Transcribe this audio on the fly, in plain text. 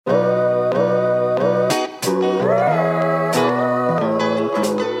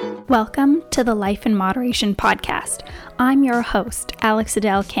Welcome to the Life in Moderation podcast. I'm your host, Alex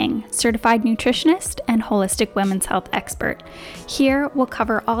Adele King, certified nutritionist and holistic women's health expert. Here, we'll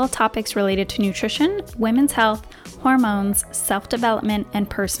cover all topics related to nutrition, women's health, hormones, self-development, and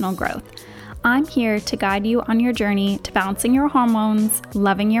personal growth. I'm here to guide you on your journey to balancing your hormones,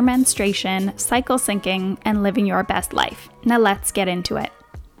 loving your menstruation, cycle syncing, and living your best life. Now let's get into it.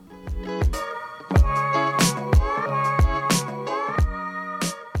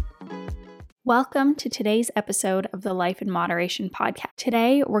 Welcome to today's episode of the Life in Moderation podcast.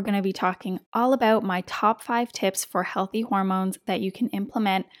 Today, we're going to be talking all about my top 5 tips for healthy hormones that you can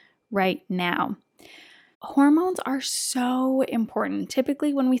implement right now. Hormones are so important.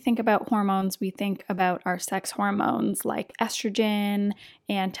 Typically, when we think about hormones, we think about our sex hormones like estrogen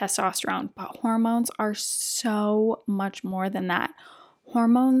and testosterone, but hormones are so much more than that.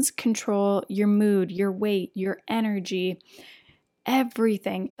 Hormones control your mood, your weight, your energy,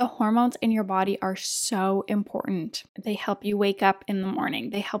 everything. The hormones in your body are so important. They help you wake up in the morning.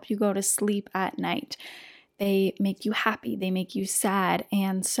 They help you go to sleep at night. They make you happy. They make you sad.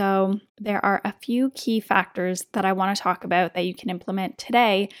 And so there are a few key factors that I want to talk about that you can implement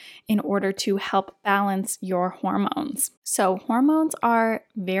today in order to help balance your hormones. So hormones are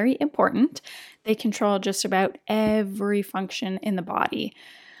very important. They control just about every function in the body.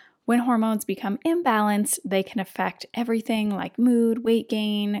 When hormones become imbalanced, they can affect everything like mood, weight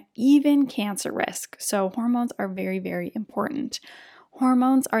gain, even cancer risk. So hormones are very, very important.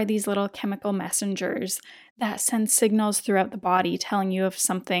 Hormones are these little chemical messengers that send signals throughout the body telling you if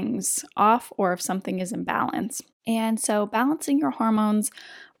something's off or if something is in balance. And so balancing your hormones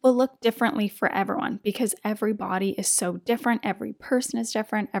will look differently for everyone because every body is so different. Every person is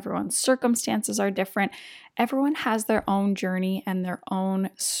different. Everyone's circumstances are different. Everyone has their own journey and their own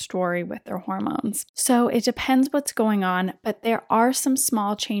story with their hormones. So it depends what's going on, but there are some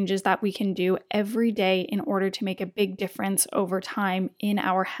small changes that we can do every day in order to make a big difference over time in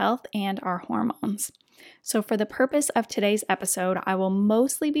our health and our hormones. So for the purpose of today's episode, I will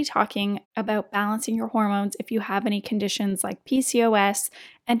mostly be talking about balancing your hormones if you have any conditions like PCOS,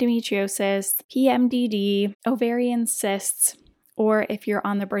 endometriosis, PMDD, ovarian cysts, or if you're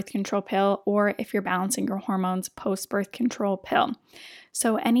on the birth control pill, or if you're balancing your hormones post-birth control pill.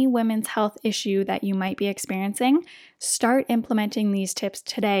 So any women's health issue that you might be experiencing, start implementing these tips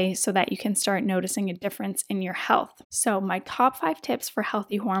today so that you can start noticing a difference in your health. So my top 5 tips for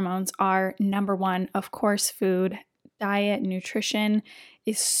healthy hormones are, number 1, of course, food. Diet, nutrition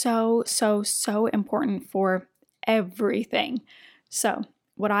is so important for everything. So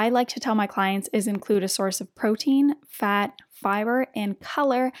what I like to tell my clients is include a source of protein, fat, fiber, and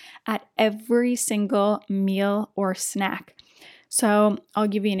color at every single meal or snack. So I'll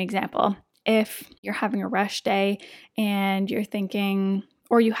give you an example. If you're having a rush day and you're thinking,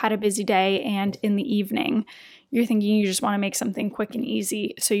 or you had a busy day and in the evening, you're thinking you just want to make something quick and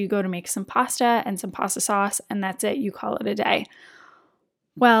easy. So you go to make some pasta and some pasta sauce and that's it. You call it a day.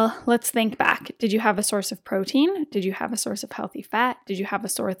 Well, let's think back. Did you have a source of protein? Did you have a source of healthy fat? Did you have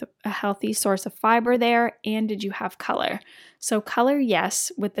a healthy source of fiber there? And did you have color? So color,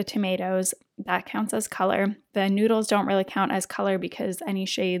 yes, with the tomatoes, that counts as color. The noodles don't really count as color because any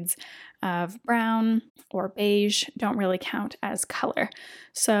shades of brown or beige don't really count as color.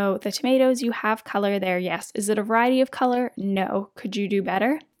 So the tomatoes, you have color there, yes. Is it a variety of color? No. Could you do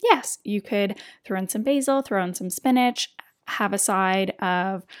better? Yes. You could throw in some basil, throw in some spinach, have a side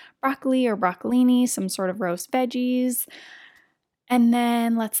of broccoli or broccolini, some sort of roast veggies. And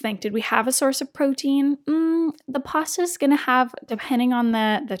then let's think, did we have a source of protein? The pasta is going to have, depending on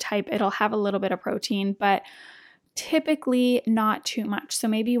the type, it'll have a little bit of protein, but typically not too much. So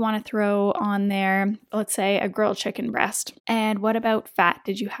maybe you want to throw on there, let's say a grilled chicken breast. And what about fat?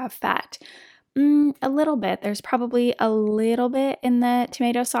 Did you have fat? A little bit. There's probably a little bit in the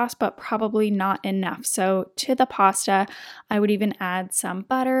tomato sauce, but probably not enough. So to the pasta, I would even add some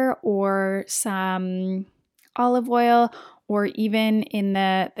butter or some olive oil, or even in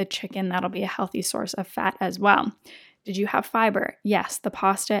the chicken, that'll be a healthy source of fat as well. Did you have fiber? Yes, the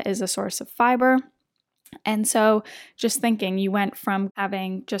pasta is a source of fiber. And so just thinking, you went from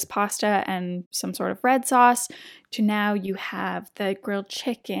having just pasta and some sort of red sauce to now you have the grilled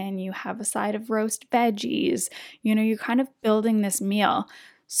chicken, you have a side of roast veggies, you're kind of building this meal.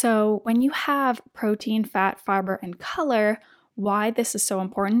 So when you have protein, fat, fiber, and color, why this is so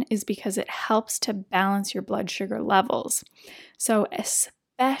important is because it helps to balance your blood sugar levels. So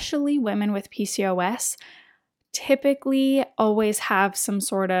especially women with PCOS typically always have some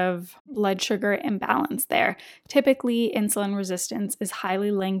sort of blood sugar imbalance there. Typically, insulin resistance is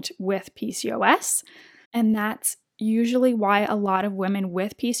highly linked with PCOS, and that's usually why a lot of women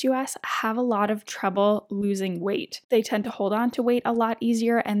with PCOS have a lot of trouble losing weight. They tend to hold on to weight a lot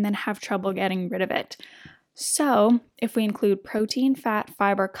easier and then have trouble getting rid of it. So if we include protein, fat,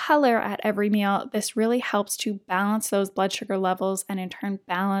 fiber, color at every meal, this really helps to balance those blood sugar levels and in turn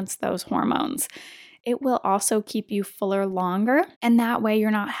balance those hormones. It will also keep you fuller longer, and that way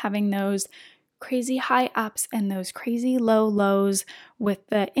you're not having those crazy high ups and those crazy low lows with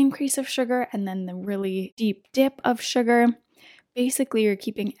the increase of sugar and then the really deep dip of sugar. Basically, you're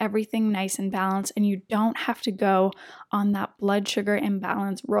keeping everything nice and balanced, and you don't have to go on that blood sugar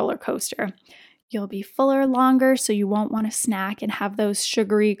imbalance roller coaster. You'll be fuller longer, so you won't want to snack and have those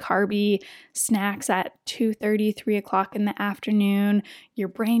sugary, carby snacks at 2:30, 3 o'clock in the afternoon. Your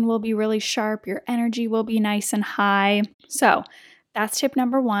brain will be really sharp. Your energy will be nice and high. So that's tip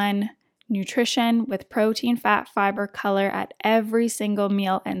number 1, nutrition with protein, fat, fiber, color at every single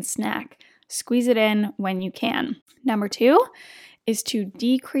meal and snack. Squeeze it in when you can. Number 2 is to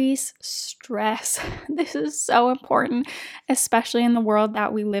decrease stress. This is so important, especially in the world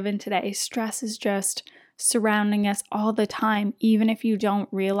that we live in today. Stress is just surrounding us all the time, even if you don't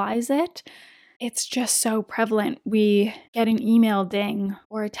realize it. It's just so prevalent. We get an email ding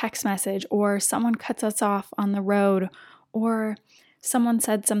or a text message, or someone cuts us off on the road, or someone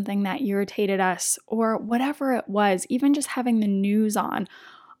said something that irritated us, or whatever it was, even just having the news on.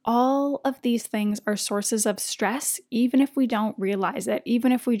 All of these things are sources of stress, even if we don't realize it,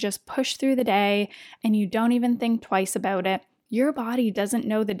 even if we just push through the day and you don't even think twice about it. Your body doesn't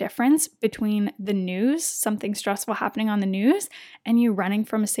know the difference between the news, something stressful happening on the news, and you running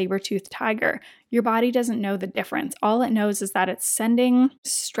from a saber-toothed tiger. Your body doesn't know the difference. All it knows is that it's sending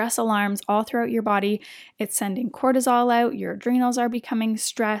stress alarms all throughout your body. It's sending cortisol out. Your adrenals are becoming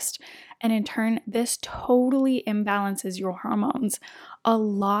stressed. And in turn, this totally imbalances your hormones. A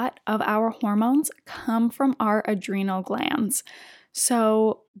lot of our hormones come from our adrenal glands.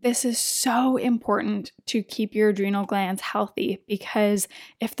 So this is so important to keep your adrenal glands healthy, because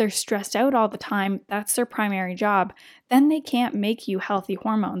if they're stressed out all the time, that's their primary job. Then they can't make you healthy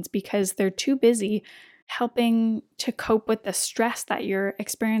hormones because they're too busy helping to cope with the stress that you're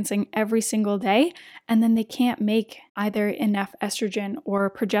experiencing every single day. And then they can't make either enough estrogen or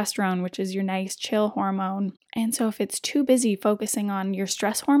progesterone, which is your nice chill hormone. And so if it's too busy focusing on your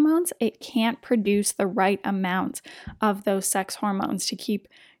stress hormones, it can't produce the right amount of those sex hormones to keep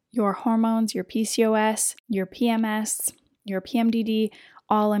your hormones, your PCOS, your PMS, your PMDD,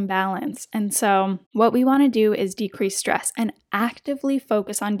 all in balance. And so what we want to do is decrease stress and actively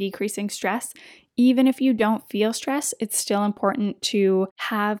focus on decreasing stress. Even if you don't feel stress, it's still important to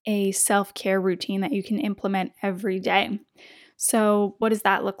have a self-care routine that you can implement every day. So what does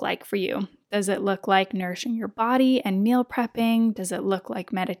that look like for you? Does it look like nourishing your body and meal prepping? Does it look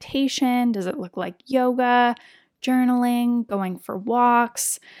like meditation? Does it look like yoga, journaling, going for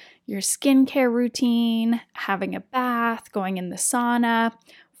walks, your skincare routine, having a bath, going in the sauna?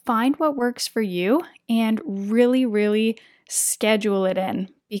 Find what works for you and really, really schedule it in,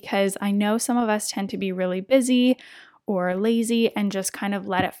 because I know some of us tend to be really busy or lazy and just kind of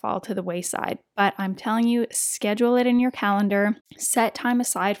let it fall to the wayside. But I'm telling you, schedule it in your calendar, set time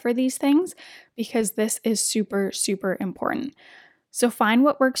aside for these things, because this is super, super important. So find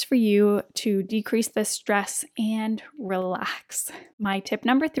what works for you to decrease the stress and relax. My tip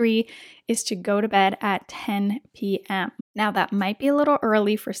number 3 is to go to bed at 10 p.m. Now that might be a little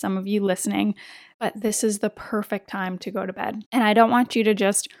early for some of you listening, but this is the perfect time to go to bed. And I don't want you to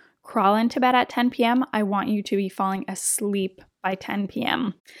just crawl into bed at 10 p.m. I want you to be falling asleep by 10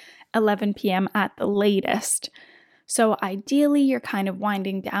 p.m., 11 p.m. at the latest. So ideally, you're kind of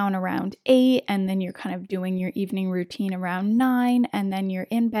winding down around 8, and then you're kind of doing your evening routine around 9, and then you're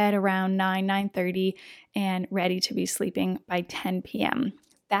in bed around 9:30, and ready to be sleeping by 10 p.m.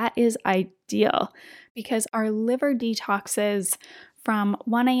 That is ideal, because our liver detoxes from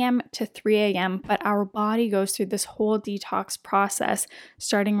 1 a.m. to 3 a.m., but our body goes through this whole detox process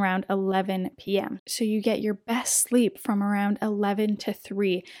starting around 11 p.m. So you get your best sleep from around 11 to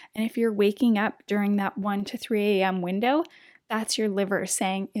 3. And if you're waking up during that 1 to 3 a.m. window, that's your liver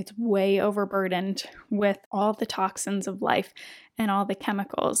saying it's way overburdened with all the toxins of life and all the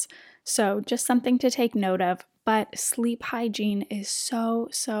chemicals. So just something to take note of. But sleep hygiene is so,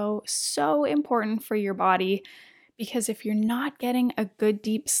 so, so important for your body, because if you're not getting a good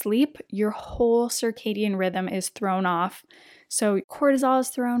deep sleep, your whole circadian rhythm is thrown off. So cortisol is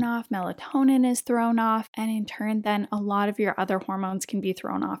thrown off, melatonin is thrown off, and in turn, then a lot of your other hormones can be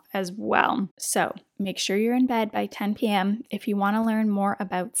thrown off as well. So make sure you're in bed by 10 p.m. If you want to learn more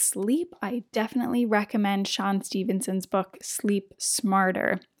about sleep, I definitely recommend Shawn Stevenson's book, Sleep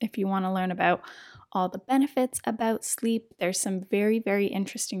Smarter, if you want to learn about all the benefits about sleep. There's some very, very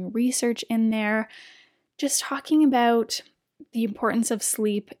interesting research in there, just talking about the importance of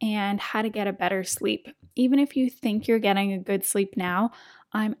sleep and how to get a better sleep. Even if you think you're getting a good sleep now,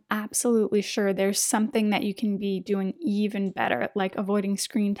 I'm absolutely sure there's something that you can be doing even better, like avoiding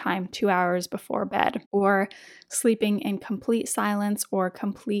screen time 2 hours before bed, or sleeping in complete silence or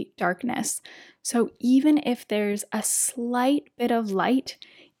complete darkness. So even if there's a slight bit of light,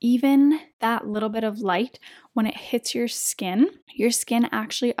 even that little bit of light, when it hits your skin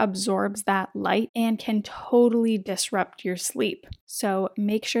actually absorbs that light and can totally disrupt your sleep. So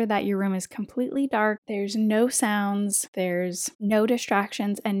make sure that your room is completely dark. There's no sounds, there's no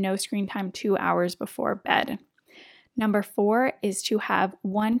distractions, and no screen time 2 hours before bed. Number 4 is to have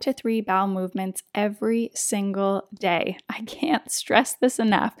 1 to 3 bowel movements every single day. I can't stress this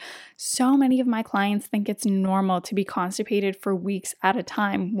enough. So many of my clients think it's normal to be constipated for weeks at a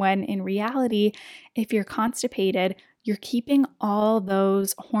time, when in reality, if you're constipated, you're keeping all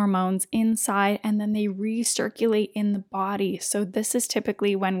those hormones inside and then they recirculate in the body. So this is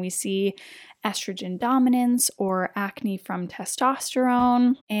typically when we see estrogen dominance or acne from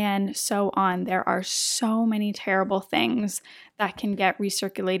testosterone and so on. There are so many terrible things that can get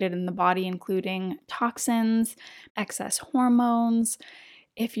recirculated in the body, including toxins, excess hormones,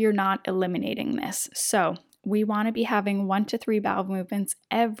 if you're not eliminating this. So we want to be having 1 to 3 bowel movements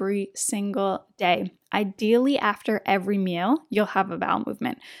every single day. Ideally, after every meal, you'll have a bowel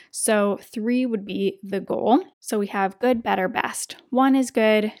movement. So 3 would be the goal. So we have good, better, best. 1 is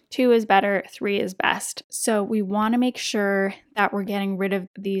good, 2 is better, 3 is best. So we want to make sure that we're getting rid of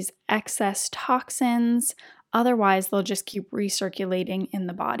these excess toxins. Otherwise, they'll just keep recirculating in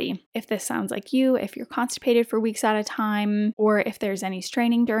the body. If this sounds like you, if you're constipated for weeks at a time, or if there's any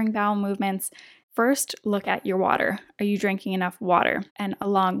straining during bowel movements, first, look at your water. Are you drinking enough water? And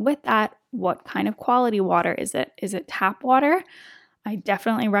along with that, what kind of quality water is it? Is it tap water? I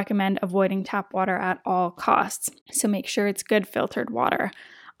definitely recommend avoiding tap water at all costs. So make sure it's good filtered water.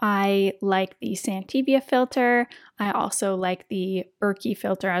 I like the Santevia filter. I also like the Berkey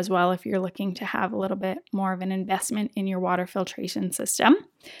filter as well if you're looking to have a little bit more of an investment in your water filtration system.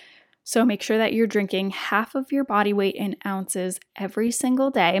 So make sure that you're drinking half of your body weight in ounces every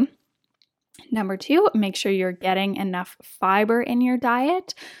single day. Number 2, make sure you're getting enough fiber in your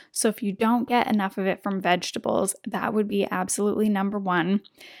diet. So if you don't get enough of it from vegetables, that would be absolutely number 1.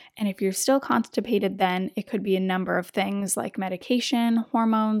 And if you're still constipated, then it could be a number of things like medication,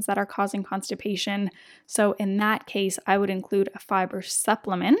 hormones that are causing constipation. So in that case, I would include a fiber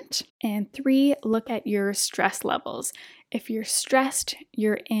supplement. And 3, look at your stress levels. If you're stressed,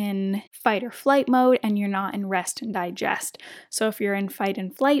 you're in fight or flight mode and you're not in rest and digest. So if you're in fight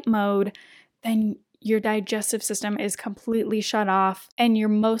and flight mode, then your digestive system is completely shut off and you're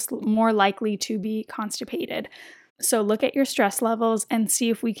more likely to be constipated. So look at your stress levels and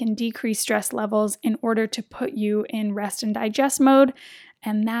see if we can decrease stress levels in order to put you in rest and digest mode.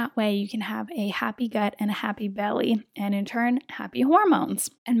 And that way you can have a happy gut and a happy belly, and in turn, happy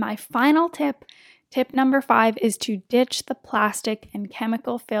hormones. And my final tip number 5, is to ditch the plastic and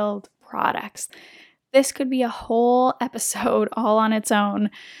chemical-filled products. This could be a whole episode all on its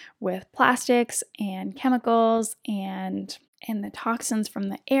own with plastics and chemicals and the toxins from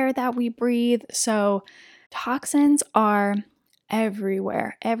the air that we breathe. So toxins are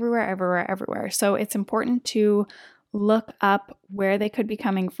everywhere. So it's important to look up where they could be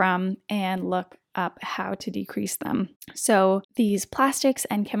coming from and look up how to decrease them. So these plastics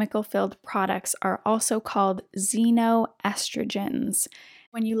and chemical-filled products are also called xenoestrogens.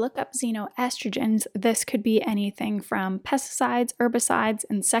 When you look up xenoestrogens, this could be anything from pesticides, herbicides,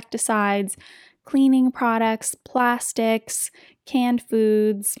 insecticides, cleaning products, plastics, canned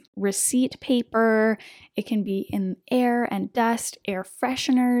foods, receipt paper. It can be in air and dust, air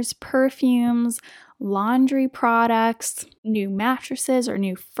fresheners, perfumes, laundry products, new mattresses or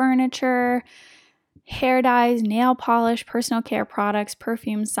new furniture, hair dyes, nail polish, personal care products,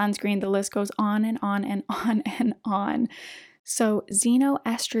 perfumes, sunscreen. The list goes on and on and on and on. So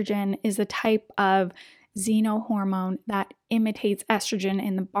xenoestrogen is a type of xenohormone that imitates estrogen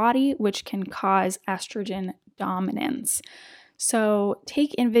in the body, which can cause estrogen dominance. So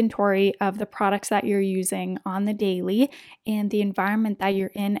take inventory of the products that you're using on the daily and the environment that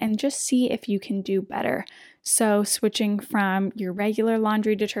you're in, and just see if you can do better. So switching from your regular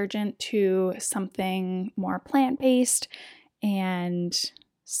laundry detergent to something more plant-based and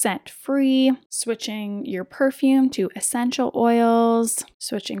scent-free, switching your perfume to essential oils,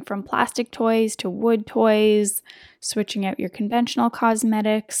 switching from plastic toys to wood toys, switching out your conventional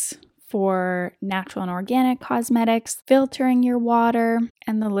cosmetics for natural and organic cosmetics, filtering your water,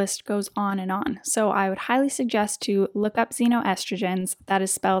 and the list goes on and on. So I would highly suggest to look up xenoestrogens. That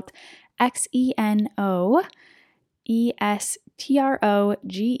is spelled XENOESTROGENS,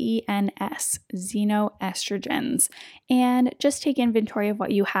 xenoestrogens, and just take inventory of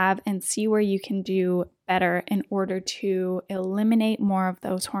what you have and see where you can do better in order to eliminate more of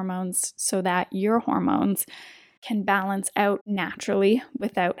those hormones so that your hormones can balance out naturally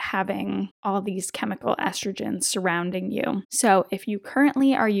without having all these chemical estrogens surrounding you. So if you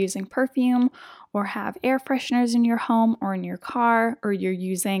currently are using perfume or have air fresheners in your home or in your car, or you're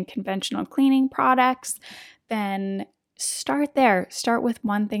using conventional cleaning products, then start there. Start with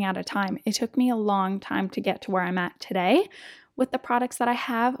one thing at a time. It took me a long time to get to where I'm at today with the products that I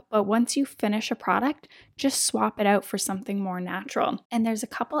have, but once you finish a product, just swap it out for something more natural. And there's a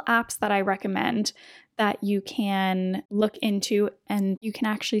couple apps that I recommend that you can look into, and you can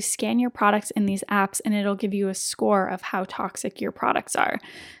actually scan your products in these apps and it'll give you a score of how toxic your products are.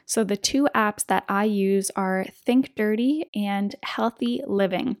 So the two apps that I use are Think Dirty and Healthy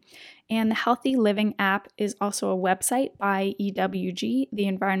Living. And the Healthy Living app is also a website by EWG, the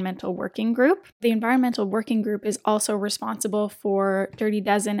Environmental Working Group. The Environmental Working Group is also responsible for Dirty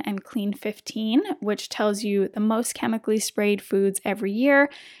Dozen and Clean 15, which tells you the most chemically sprayed foods every year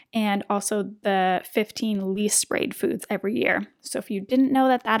and also the 15 least sprayed foods every year. So if you didn't know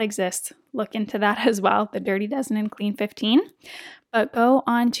that that exists, look into that as well, the Dirty Dozen and Clean 15. But go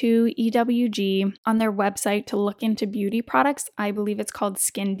on to EWG on their website to look into beauty products. I believe it's called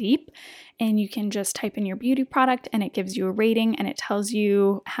Skin Deep. And you can just type in your beauty product and it gives you a rating and it tells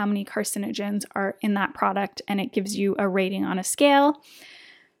you how many carcinogens are in that product and it gives you a rating on a scale.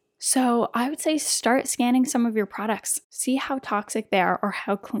 So I would say start scanning some of your products. See how toxic they are or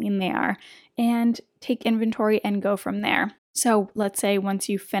how clean they are and take inventory and go from there. So let's say once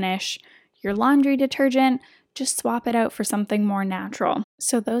you finish your laundry detergent, just swap it out for something more natural.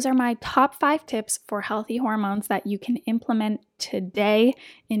 So those are my top 5 tips for healthy hormones that you can implement today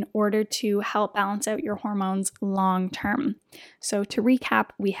in order to help balance out your hormones long term. So to recap,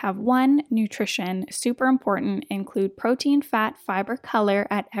 we have 1, nutrition, super important, include protein, fat, fiber, color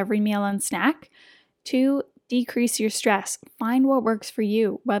at every meal and snack. 2, decrease your stress. Find what works for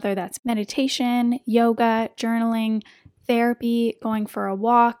you, whether that's meditation, yoga, journaling, therapy, going for a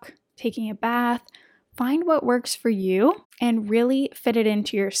walk, taking a bath. Find what works for you and really fit it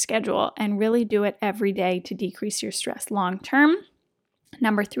into your schedule and really do it every day to decrease your stress long term.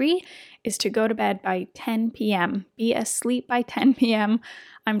 Number 3 is to go to bed by 10 p.m. Be asleep by 10 p.m.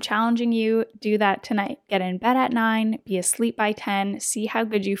 I'm challenging you, do that tonight. Get in bed at 9, be asleep by 10, see how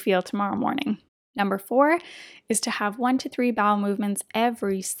good you feel tomorrow morning. Number 4 is to have 1 to 3 bowel movements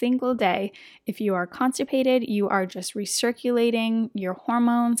every single day. If you are constipated, you are just recirculating your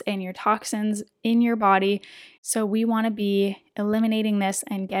hormones and your toxins in your body. So we want to be eliminating this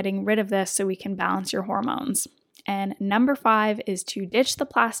and getting rid of this so we can balance your hormones. And number 5 is to ditch the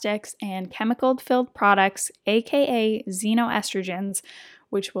plastics and chemical-filled products, aka xenoestrogens,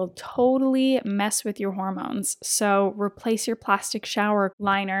 which will totally mess with your hormones. So replace your plastic shower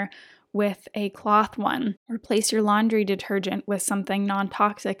liner with a cloth one. Replace your laundry detergent with something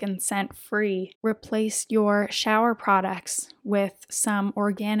non-toxic and scent-free. Replace your shower products with some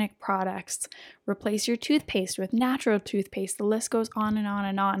organic products. Replace your toothpaste with natural toothpaste. The list goes on and on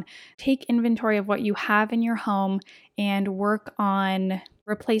and on. Take inventory of what you have in your home and work on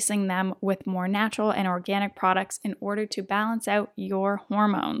replacing them with more natural and organic products in order to balance out your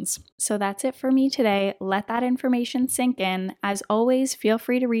hormones. So that's it for me today. Let that information sink in. As always, feel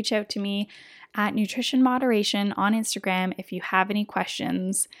free to reach out to me at Nutrition Moderation on Instagram if you have any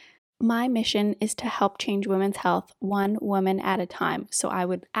questions. My mission is to help change women's health one woman at a time. So I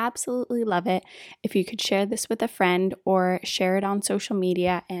would absolutely love it if you could share this with a friend or share it on social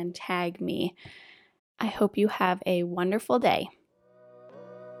media and tag me. I hope you have a wonderful day.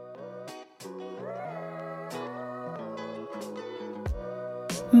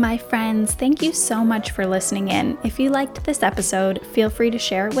 My friends, thank you so much for listening in. If you liked this episode, feel free to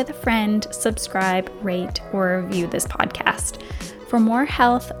share it with a friend, subscribe, rate, or review this podcast. For more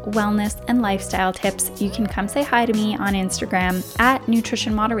health, wellness, and lifestyle tips, you can come say hi to me on Instagram at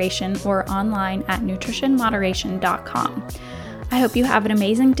Nutrition Moderation or online at nutritionmoderation.com. I hope you have an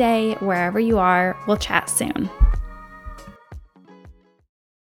amazing day wherever you are. We'll chat soon.